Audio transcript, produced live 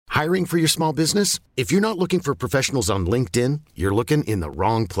Hiring for your small business? If you're not looking for professionals on LinkedIn, you're looking in the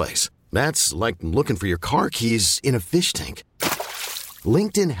wrong place. That's like looking for your car keys in a fish tank.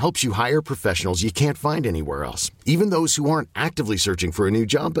 LinkedIn helps you hire professionals you can't find anywhere else, even those who aren't actively searching for a new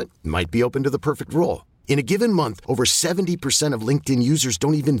job but might be open to the perfect role. In a given month, over 70% of LinkedIn users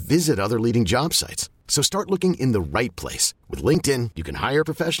don't even visit other leading job sites. So start looking in the right place. With LinkedIn, you can hire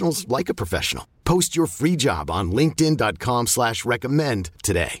professionals like a professional. Post your free job on linkedin.com/recommend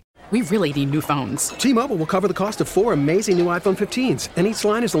today. We really need new phones. T-Mobile will cover the cost of 4 amazing new iPhone 15s, and each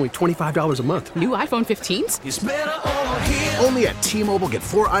line is only $25 a month. New iPhone 15s? It's better over here. Only at T-Mobile, get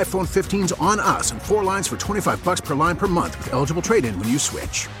 4 iPhone 15s on us and 4 lines for $25 per line per month with eligible trade-in when you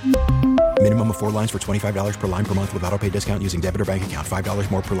switch. Minimum of 4 lines for $25 per line per month with autopay discount using debit or bank account. $5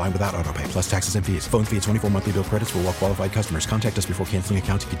 more per line without autopay, plus taxes and fees. Phone fee at 24 monthly bill credits for well-qualified customers. Contact us before canceling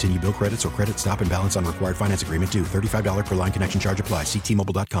account to continue bill credits or credit stop and balance on required finance agreement due. $35 per line connection charge applies. See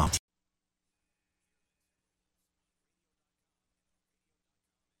T-Mobile.com.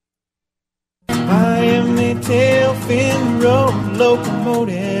 I am a tail-fin road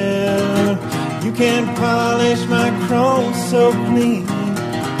locomotive. You can polish my chrome so clean.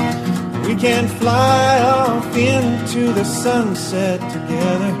 We can fly off into the sunset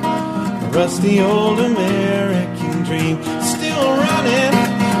together. A rusty old American dream. Still running.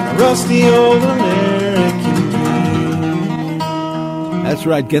 A rusty old American dream. That's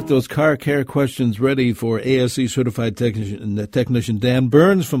right. Get those car care questions ready for ASE certified technician Dan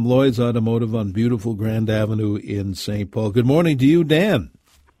Burns from Lloyd's Automotive on beautiful Grand Avenue in St. Paul. Good morning to you, Dan.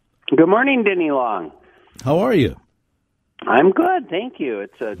 Good morning, Denny Long. How are you? I'm good, thank you.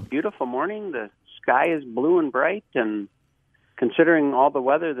 It's a beautiful morning. The sky is blue and bright, and considering all the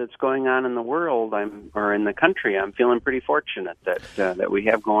weather that's going on in the world, or in the country, I'm feeling pretty fortunate that we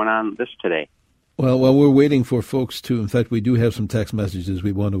have going on this today. Well, while we're waiting for folks to, in fact, we do have some text messages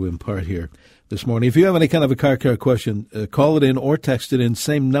we want to impart here this morning. If you have any kind of a car care question, call it in or text it in,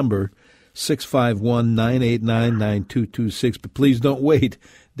 same number, 651-989-9226. But please don't wait.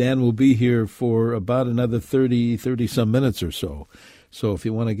 Dan will be here for about another 30-some minutes or so. So if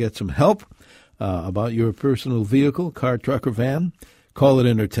you want to get some help about your personal vehicle, car, truck, or van, call it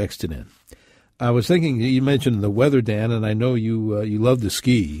in or text it in. I was thinking, you mentioned the weather, Dan, and I know you love to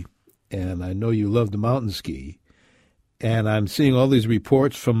ski, and I know you love to mountain ski. And I'm seeing all these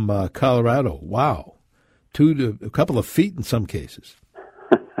reports from Colorado. Wow. A couple of feet in some cases.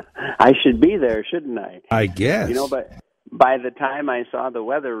 I should be there, shouldn't I? I guess. You know, but by the time I saw the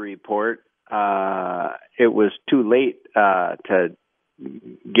weather report, it was too late to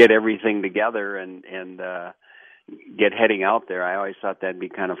get everything together and get heading out there. I always thought that'd be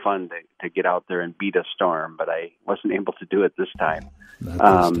kind of fun to get out there and beat a storm, but I wasn't able to do it this time.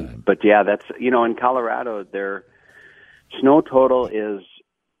 Not this time. But yeah, that's, in Colorado, their snow total is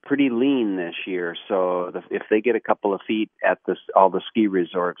pretty lean this year. So if they get a couple of feet at all the ski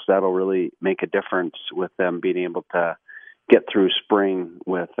resorts, that'll really make a difference with them being able to get through spring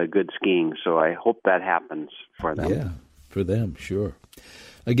with a good skiing. So I hope that happens for them. Yeah, for them, sure.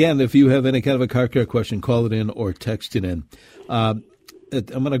 Again, if you have any kind of a car care question, call it in or text it in. I'm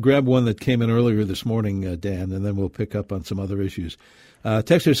going to grab one that came in earlier this morning, Dan, and then we'll pick up on some other issues.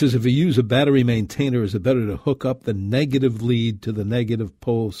 Texter says, if you use a battery maintainer, is it better to hook up the negative lead to the negative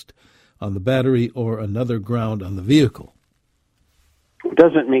post on the battery or another ground on the vehicle? It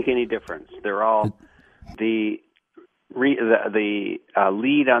doesn't make any difference. They're all the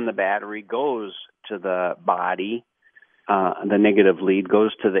lead on the battery goes to the body. The negative lead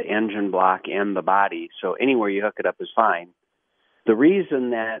goes to the engine block and the body. So anywhere you hook it up is fine. The reason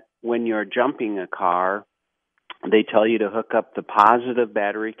that when you're jumping a car, they tell you to hook up the positive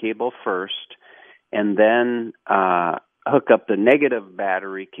battery cable first and then hook up the negative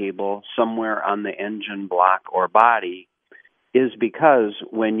battery cable somewhere on the engine block or body is because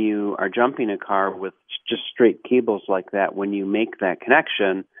when you are jumping a car with just straight cables like that, when you make that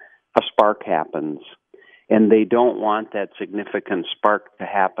connection, a spark happens. And they don't want that significant spark to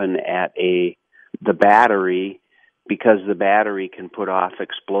happen at the battery because the battery can put off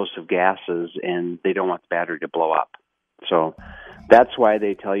explosive gases and they don't want the battery to blow up. So that's why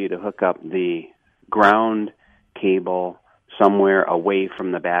they tell you to hook up the ground cable somewhere away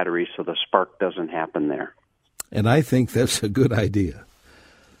from the battery so the spark doesn't happen there. And I think that's a good idea.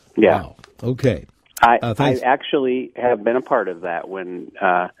 Yeah. Wow. Okay. I actually have been a part of that when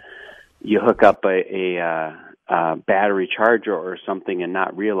you hook up a battery charger or something and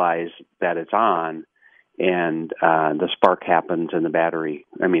not realize that it's on, and the spark happens in the battery.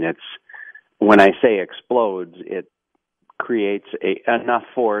 I mean, when I say explodes, it creates enough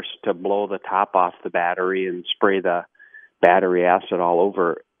force to blow the top off the battery and spray the battery acid all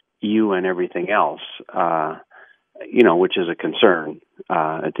over you and everything else, which is a concern.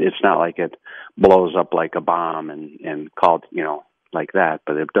 It's not like it blows up like a bomb and called, like that,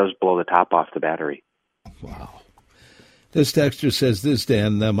 but it does blow the top off the battery. Wow. This texter says this,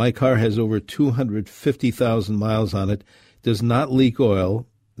 Dan, my car has over 250,000 miles on it, does not leak oil,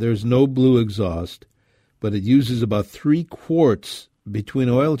 there's no blue exhaust, but it uses about 3 quarts between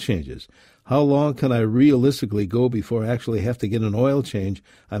oil changes. How long can I realistically go before I actually have to get an oil change?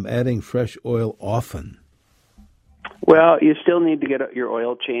 I'm adding fresh oil often. Well, you still need to get your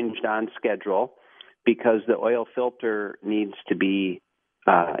oil changed on schedule because the oil filter needs to be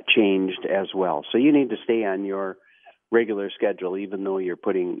changed as well. So you need to stay on your regular schedule even though you're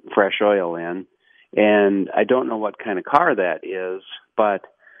putting fresh oil in. And I don't know what kind of car that is, but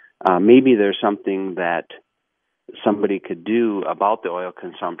maybe there's something that somebody could do about the oil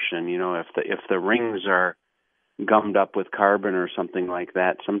consumption. If the rings are gummed up with carbon or something like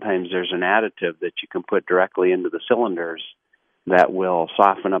that, sometimes there's an additive that you can put directly into the cylinders that will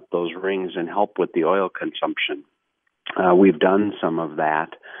soften up those rings and help with the oil consumption. We've done some of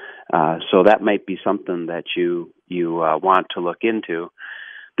that. So that might be something that you want to look into.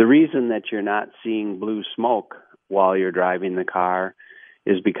 The reason that you're not seeing blue smoke while you're driving the car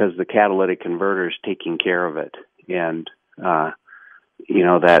is because the catalytic converter is taking care of it. And, that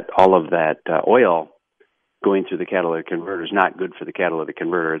all of that oil going through the catalytic converter is not good for the catalytic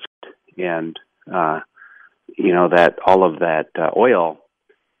converter. And, that all of that oil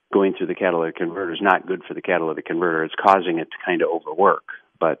going through the catalytic converter is not good for the catalytic converter. It's causing it to kind of overwork.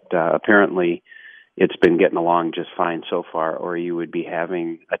 But apparently it's been getting along just fine so far, or you would be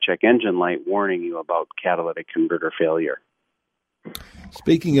having a check engine light warning you about catalytic converter failure.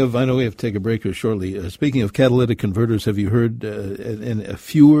 Speaking of, I know we have to take a break here shortly. Speaking of catalytic converters, have you heard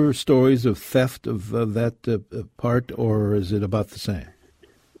fewer stories of theft of that part, or is it about the same?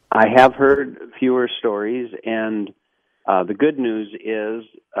 I have heard fewer stories, and the good news is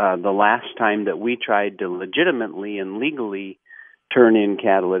the last time that we tried to legitimately and legally turn in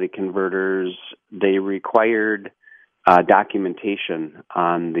catalytic converters, they required documentation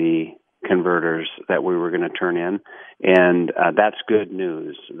on the converters that we were going to turn in, and that's good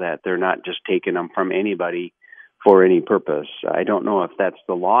news that they're not just taking them from anybody for any purpose. I don't know if that's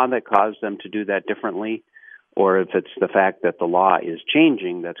the law that caused them to do that differently, or if it's the fact that the law is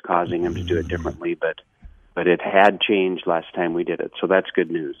changing that's causing them to do it differently, but it had changed last time we did it, so that's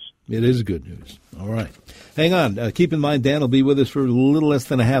good news. It is good news. All right. Hang on. Keep in mind, Dan will be with us for a little less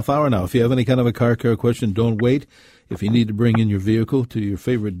than a half hour now. If you have any kind of a car care question, don't wait. If you need to bring in your vehicle to your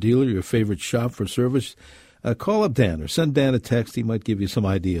favorite dealer, your favorite shop for service, call up Dan or send Dan a text. He might give you some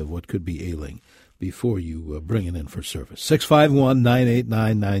idea of what could be ailing before you bring it in for service.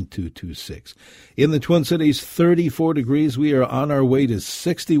 651-989-9226. In the Twin Cities, 34 degrees. We are on our way to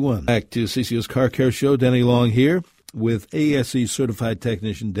 61. Back to CCO's Car Care Show. Denny Long here with ASE certified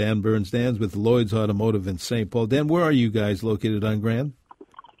technician Dan Burns. Dan's with Lloyd's Automotive in St. Paul. Dan, where are you guys located on Grand?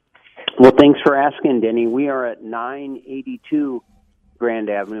 Well, thanks for asking, Denny. We are at 982 Grand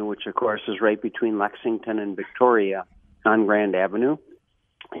Avenue, which, of course, is right between Lexington and Victoria on Grand Avenue.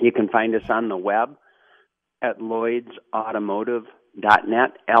 You can find us on the web at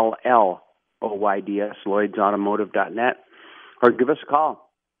lloydsautomotive.net, LLOYDS, lloydsautomotive.net, or give us a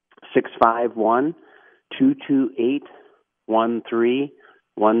call, 651-228-1316.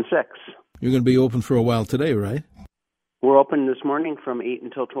 You're going to be open for a while today, right? We're open this morning from 8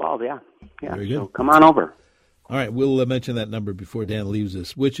 until 12, yeah. Very good. So come on over. All right, we'll mention that number before Dan leaves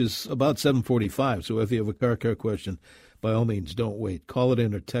us, which is about 7:45. So if you have a car care question, by all means, don't wait. Call it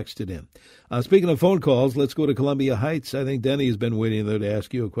in or text it in. Speaking of phone calls, let's go to Columbia Heights. I think Denny has been waiting there to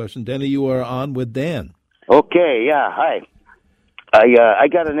ask you a question. Denny, you are on with Dan. Okay, yeah, hi. I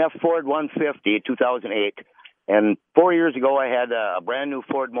got an F Ford 150, 2008, and 4 years ago I had a brand new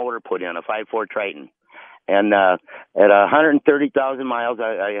Ford motor put in, a 5.4 Triton. And at 130,000 miles,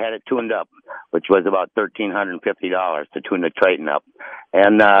 I had it tuned up, which was about $1,350 to tune the Triton up.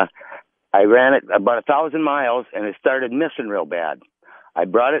 And I ran it about 1,000 miles, and it started missing real bad. I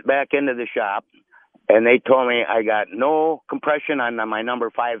brought it back into the shop, and they told me I got no compression on my number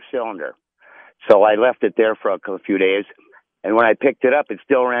 5 cylinder. So I left it there for a few days, and when I picked it up, it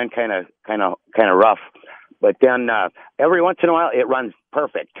still ran kind of rough. But then every once in a while, it runs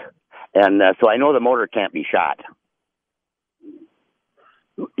perfect. And so I know the motor can't be shot.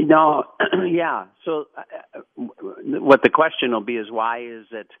 No, yeah. So what the question will be is, why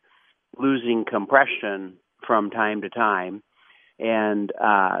is it losing compression from time to time? And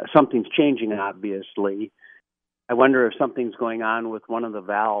something's changing, obviously. I wonder if something's going on with one of the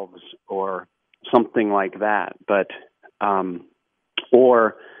valves or something like that. But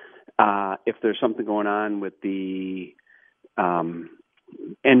or if there's something going on with the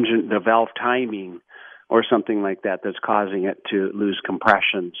engine, the valve timing, or something like that that's causing it to lose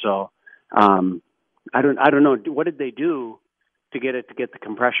compression. So I don't know. What did they do to get the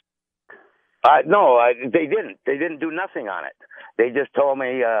compression? No, they didn't. They didn't do nothing on it. They just told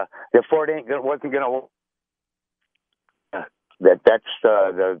me the Ford wasn't going to. That's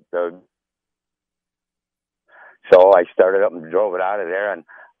the. So I started up and drove it out of there, and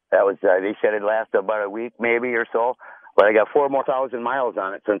that was. They said it lasted about a week, maybe or so. But I got 4,000 more miles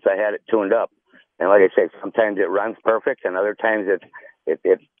on it since I had it tuned up. And like I said, sometimes it runs perfect, and other times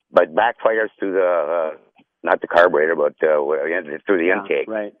it backfires through the. Not the carburetor, but through the intake.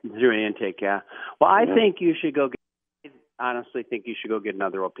 Right, through the intake, yeah. Well, I think you should go honestly think you should go get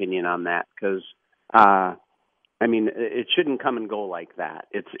another opinion on that because, it shouldn't come and go like that.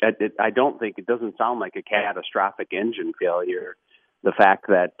 I don't think it doesn't sound like a catastrophic engine failure. The fact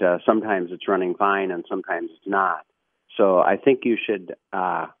that sometimes it's running fine and sometimes it's not. So I think you should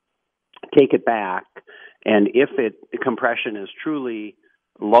take it back, and if compression is truly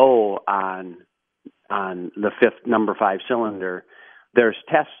low on the number 5 cylinder, there's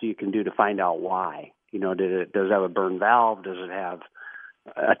tests you can do to find out why. Does it have a burned valve? Does it have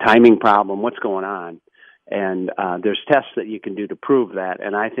a timing problem? What's going on? And there's tests that you can do to prove that.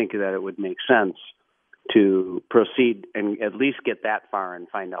 And I think that it would make sense to proceed and at least get that far and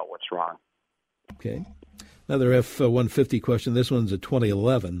find out what's wrong. Okay. Another F-150 question. This one's a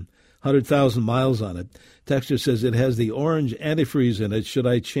 2011. 100,000 miles on it. Texter says it has the orange antifreeze in it. Should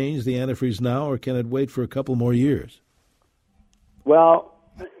I change the antifreeze now, or can it wait for a couple more years? Well,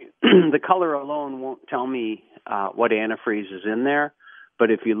 the color alone won't tell me what antifreeze is in there,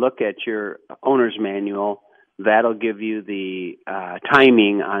 but if you look at your owner's manual, that'll give you the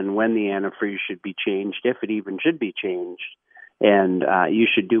timing on when the antifreeze should be changed, if it even should be changed, and you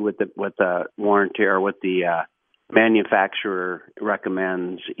should do what the warranty or what the manufacturer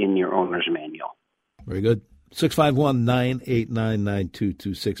recommends in your owner's manual. Very good.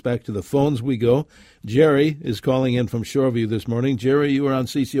 651-989-9226. Back to the phones we go. Jerry is calling in from Shoreview this morning. Jerry, you were on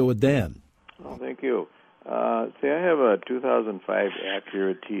CCO with Dan. Oh, thank you. I have a 2005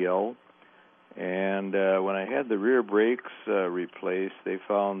 Acura TL, and when I had the rear brakes replaced, they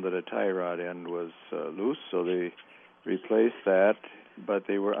found that a tie rod end was loose, so they replaced that, but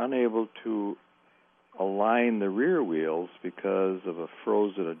they were unable to align the rear wheels because of a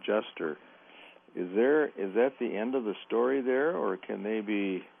frozen adjuster. Is that the end of the story there, or can they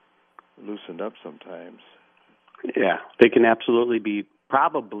be loosened up sometimes? Yeah, they can absolutely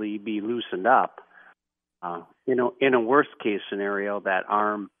probably be loosened up. In a worst case scenario, that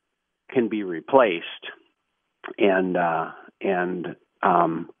arm can be replaced, and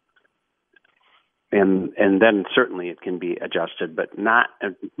then certainly it can be adjusted, but not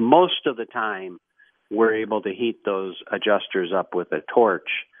most of the time. We're able to heat those adjusters up with a torch,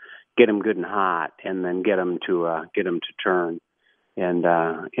 get them good and hot, and then get them to turn. And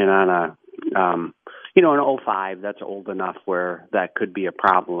on an 05, that's old enough where that could be a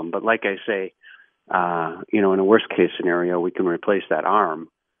problem. But like I say, in a worst case scenario, we can replace that arm,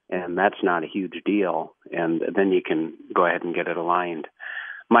 and that's not a huge deal. And then you can go ahead and get it aligned.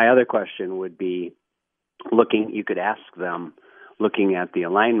 My other question would be you could ask them, looking at the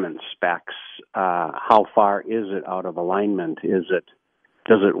alignment specs, how far is it out of alignment?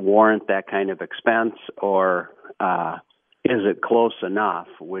 Does it warrant that kind of expense, or is it close enough,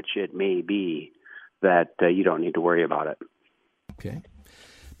 which it may be, that you don't need to worry about it? Okay.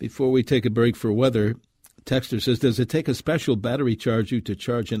 Before we take a break for weather, Texter says, does it take a special battery charger to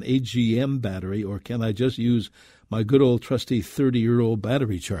charge an AGM battery, or can I just use my good old trusty 30-year-old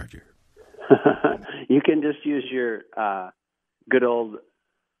battery charger? You can just use your good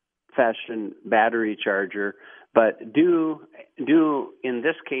old-fashioned battery charger, but do in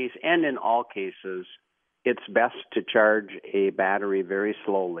this case and in all cases, it's best to charge a battery very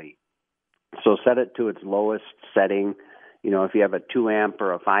slowly. So set it to its lowest setting. If you have a 2 amp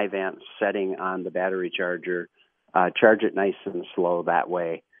or a 5 amp setting on the battery charger, charge it nice and slow that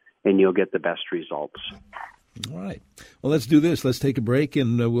way, and you'll get the best results. All right. Well, let's do this. Let's take a break,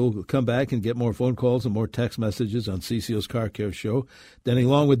 and we'll come back and get more phone calls and more text messages on CCO's Car Care Show. Then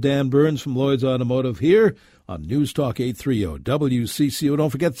along with Dan Burns from Lloyd's Automotive here on News Talk 830 WCCO. Don't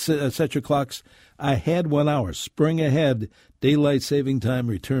forget to set your clocks ahead 1 hour. Spring ahead. Daylight saving time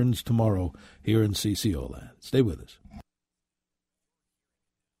returns tomorrow here in CCO land. Stay with us.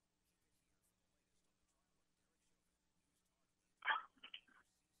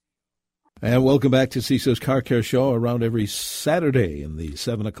 And welcome back to CISO's Car Care Show, around every Saturday in the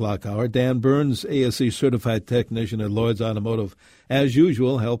 7 o'clock hour. Dan Burns, ASE certified technician at Lloyd's Automotive, as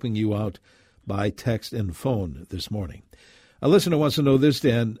usual, helping you out by text and phone this morning. A listener wants to know this,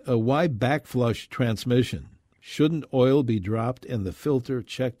 Dan. Why backflush transmission? Shouldn't oil be dropped and the filter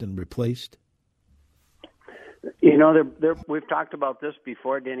checked and replaced? You know, we've talked about this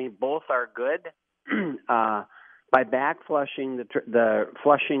before, Denny. Both are good. By backflushing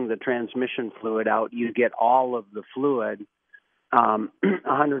flushing the transmission fluid out, you get all of the fluid.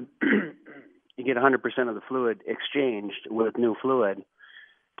 100 you get 100% of the fluid exchanged with new fluid.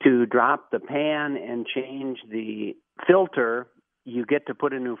 To drop the pan and change the filter, you get to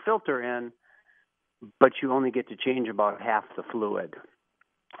put a new filter in, but you only get to change about half the fluid.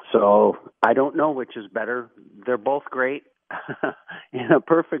 So I don't know which is better. They're both great. In a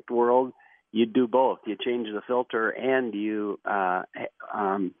perfect world, you do both. You change the filter and you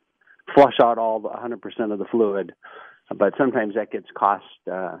flush out all the 100% of the fluid. But sometimes that gets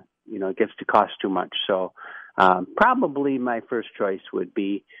it gets to cost too much. So probably my first choice would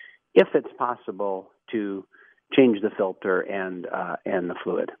be, if it's possible, to change the filter and the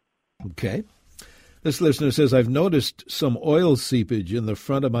fluid. Okay. This listener says, I've noticed some oil seepage in the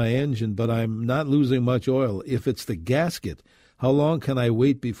front of my engine, but I'm not losing much oil. If it's the gasket, how long can I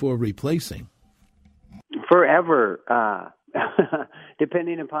wait before replacing? Forever,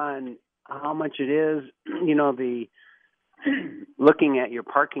 depending upon how much it is. You know, looking at your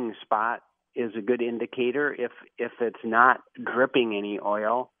parking spot is a good indicator. If it's not dripping any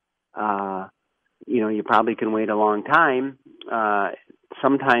oil, you probably can wait a long time.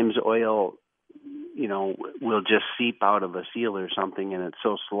 Sometimes oil, will just seep out of a seal or something, and it's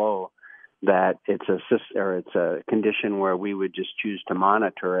so slow that it's a condition where we would just choose to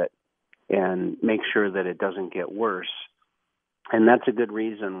monitor it and make sure that it doesn't get worse. And that's a good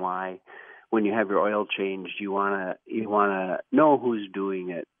reason why, when you have your oil changed, you wanna know who's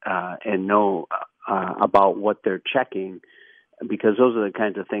doing it and know about what they're checking, because those are the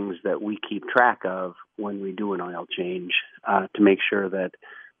kinds of things that we keep track of when we do an oil change, to make sure that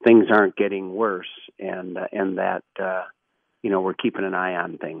things aren't getting worse and that we're keeping an eye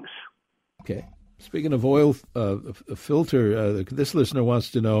on things. Okay. Speaking of oil filter, this listener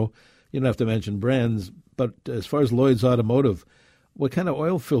wants to know, you don't have to mention brands, but as far as Lloyd's Automotive, what kind of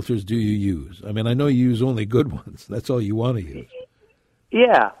oil filters do you use? I mean, I know you use only good ones. That's all you want to use.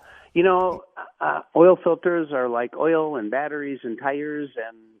 Yeah. Oil filters are like oil and batteries and tires,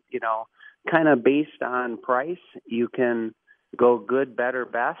 and, kind of based on price, you can go good, better,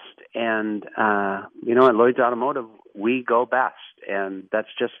 best. And, at Lloyd's Automotive, we go best. And that's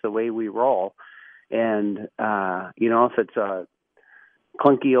just the way we roll. And, if it's a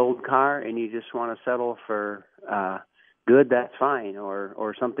clunky old car and you just want to settle for good, that's fine.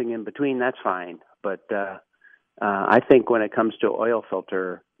 Or something in between, that's fine. But I think when it comes to oil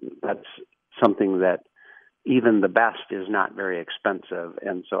filter, that's something that even the best is not very expensive.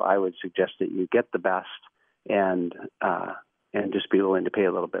 And so I would suggest that you get the best and just be willing to pay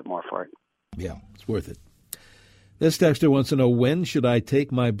a little bit more for it. Yeah, it's worth it. This texter wants to know, when should I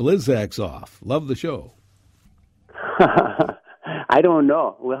take my Blizzaks off? Love the show. I don't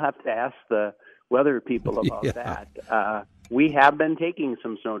know. We'll have to ask the weather people about that. We have been taking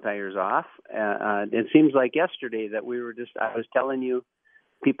some snow tires off. It seems like yesterday that I was telling you,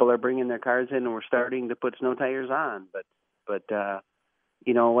 people are bringing their cars in and we're starting to put snow tires on. But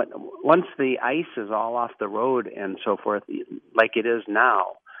once the ice is all off the road and so forth, like it is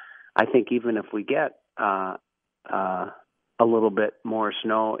now, I think even if we get a little bit more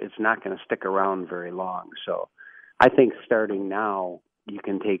snow, it's not going to stick around very long. So I think starting now, you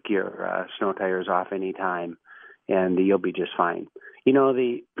can take your snow tires off anytime, and you'll be just fine.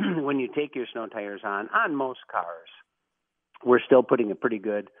 When you take your snow tires on most cars, we're still putting a pretty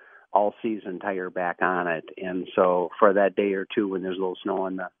good all-season tire back on it. And so for that day or two when there's a little snow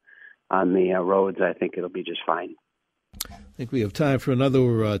on the roads, I think it'll be just fine. I think we have time for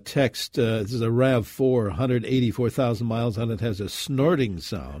another text. This is a RAV4, 184,000 miles on it, has a snorting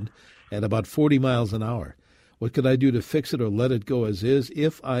sound at about 40 miles an hour. What could I do to fix it or let it go as is?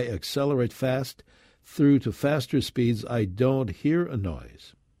 If I accelerate fast through to faster speeds, I don't hear a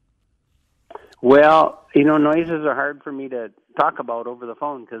noise. Well, noises are hard for me to talk about over the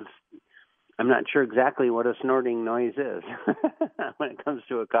phone because I'm not sure exactly what a snorting noise is when it comes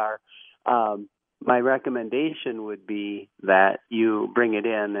to a car. My recommendation would be that you bring it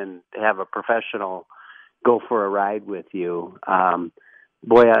in and have a professional go for a ride with you. In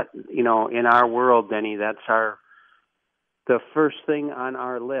our world, Denny, that's the first thing on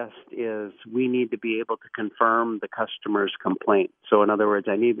our list is we need to be able to confirm the customer's complaint. So in other words,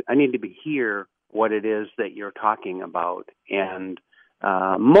 I need to hear what it is that you're talking about. And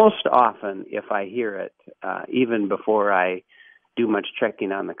most often, if I hear it, even before I do much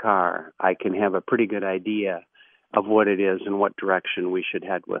checking on the car, I can have a pretty good idea of what it is and what direction we should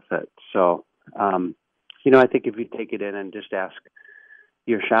head with it. So, I think if you take it in and just ask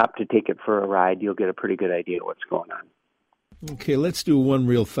your shop to take it for a ride, you'll get a pretty good idea of what's going on. Okay, let's do one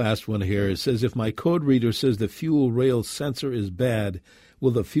real fast one here. It says, if my code reader says the fuel rail sensor is bad, will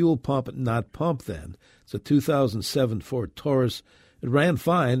the fuel pump not pump then? It's a 2007 Ford Taurus. It ran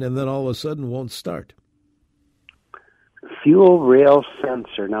fine and then all of a sudden won't start. Fuel rail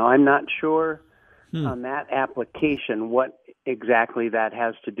sensor. Now, I'm not sure on that application what exactly that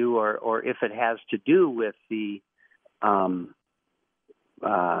has to do, or if it has to do with the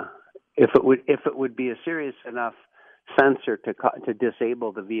if it would be a serious enough sensor to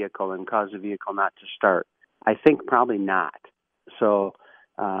disable the vehicle and cause the vehicle not to start. I think probably not. So,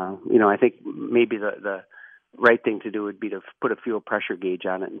 I think maybe the right thing to do would be to put a fuel pressure gauge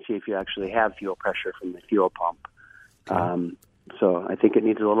on it and see if you actually have fuel pressure from the fuel pump. Okay. So I think it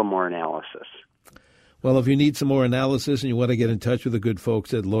needs a little more analysis. Well, if you need some more analysis and you want to get in touch with the good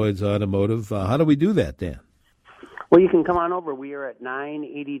folks at Lloyd's Automotive, how do we do that, Dan? Well, you can come on over. We are at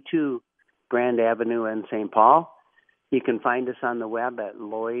 982 Grand Avenue in St. Paul. You can find us on the web at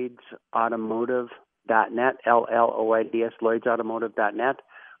lloydsautomotive.net, LLOIDS, lloydsautomotive.net,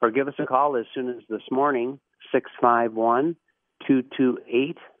 or give us a call as soon as this morning, 651-228-1316.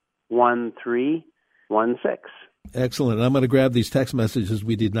 Excellent. I'm going to grab these text messages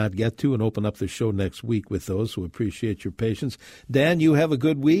we did not get to and open up the show next week with those, so appreciate your patience. Dan, you have a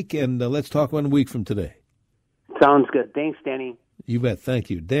good week, and let's talk 1 week from today. Sounds good. Thanks, Danny. You bet. Thank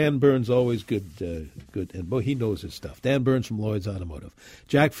you. Dan Burns, always good, and boy, he knows his stuff. Dan Burns from Lloyd's Automotive.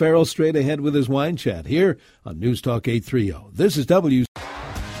 Jack Farrell straight ahead with his wine chat here on News Talk 830. This is W.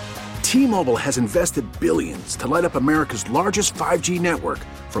 T-Mobile has invested billions to light up America's largest 5G network,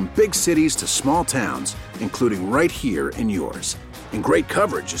 from big cities to small towns, including right here in yours. And great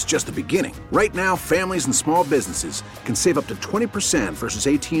coverage is just the beginning. Right now, families and small businesses can save up to 20% versus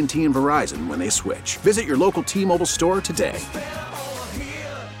AT&T and Verizon when they switch. Visit your local T-Mobile store today.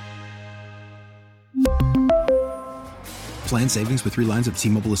 Plan savings with 3 lines of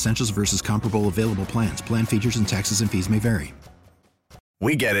T-Mobile Essentials versus comparable available plans. Plan features and taxes and fees may vary.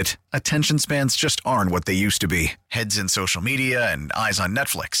 We get it. Attention spans just aren't what they used to be. Heads in social media and eyes on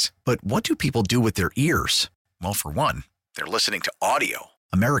Netflix. But what do people do with their ears? Well, for one, they're listening to audio.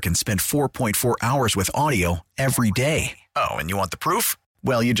 Americans spend 4.4 hours with audio every day. Oh, and you want the proof?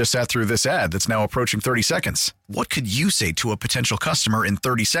 Well, you just sat through this ad that's now approaching 30 seconds. What could you say to a potential customer in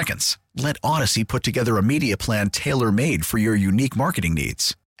 30 seconds? Let Odyssey put together a media plan tailor-made for your unique marketing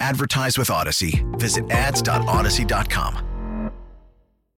needs. Advertise with Odyssey. Visit ads.odyssey.com.